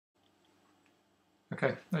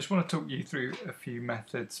Okay, I just want to talk you through a few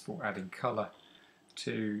methods for adding colour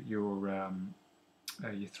to your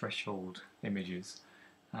threshold images.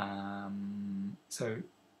 So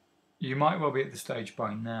you might well be at the stage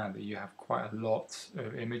by now that you have quite a lot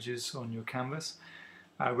of images on your canvas,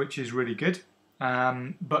 which is really good,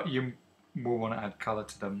 but you will want to add colour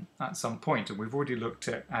to them at some point, and we've already looked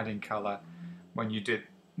at adding colour when you did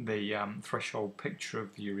the threshold picture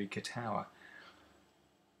of the Eureka Tower.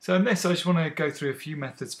 So in this, I just want to go through a few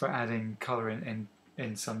methods for adding colour in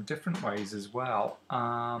some different ways as well.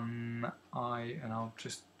 I'll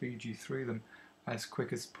just lead you through them as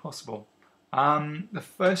quick as possible. The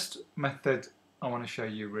first method I want to show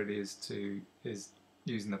you really is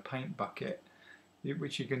using the paint bucket,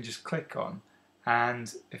 which you can just click on.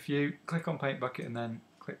 And if you click on paint bucket and then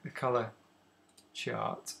click the colour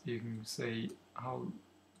chart, you can see how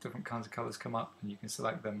different kinds of colours come up, and you can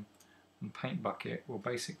select them. And paint bucket will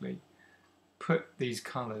basically put these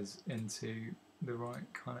colours into the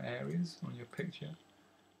right kind of areas on your picture.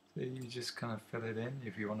 So you just kind of fill it in.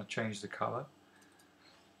 If you want to change the colour,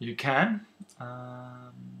 you can.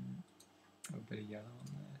 A bit of yellow on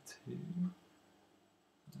there too.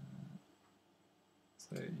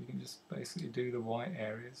 So you can just basically do the white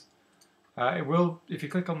areas. It will, if you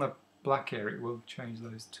click on the black area, it will change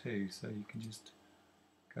those too. So you can just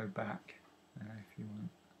go back if you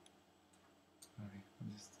want.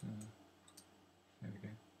 There we go.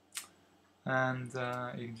 And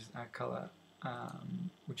you can just add colour,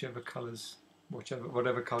 whatever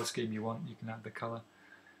colour scheme you want. You can add the colour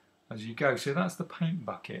as you go. So that's the paint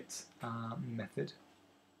bucket method.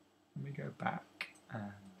 Let me go back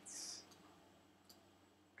and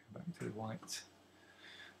go back to the white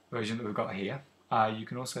version that we've got here. You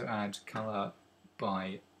can also add colour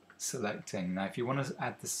by selecting. Now, if you want to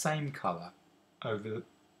add the same colour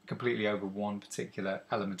completely over one particular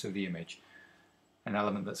element of the image, an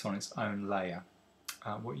element that's on its own layer,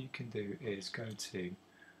 what you can do is go to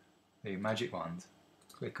the magic wand,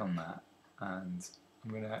 click on that, and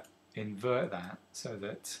I'm going to invert that so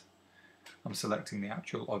that I'm selecting the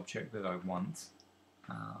actual object that I want.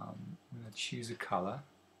 I'm going to choose a colour,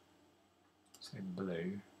 say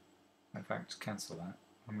blue. In fact, cancel that.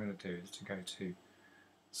 What I'm going to do is to go to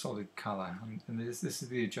solid colour, and this is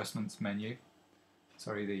the adjustments menu.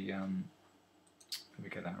 Sorry, let me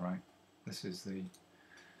get that right. This is the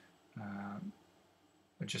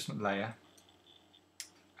adjustment layer.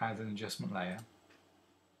 Add an adjustment layer.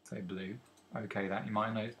 Say blue. OK, that you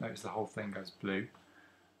might notice the whole thing goes blue.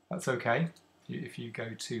 That's OK. If you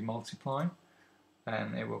go to multiply,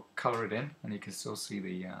 then it will colour it in, and you can still see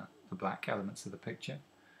the black elements of the picture.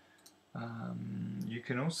 You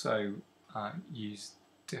can also use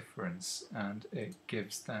difference, and it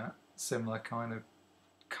gives that similar kind of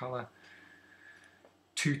colour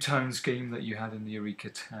two-tone scheme that you had in the Eureka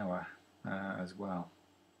Tower as well.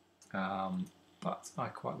 But I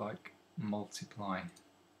quite like multiply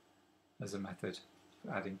as a method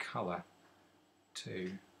for adding colour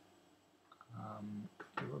to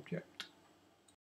your object.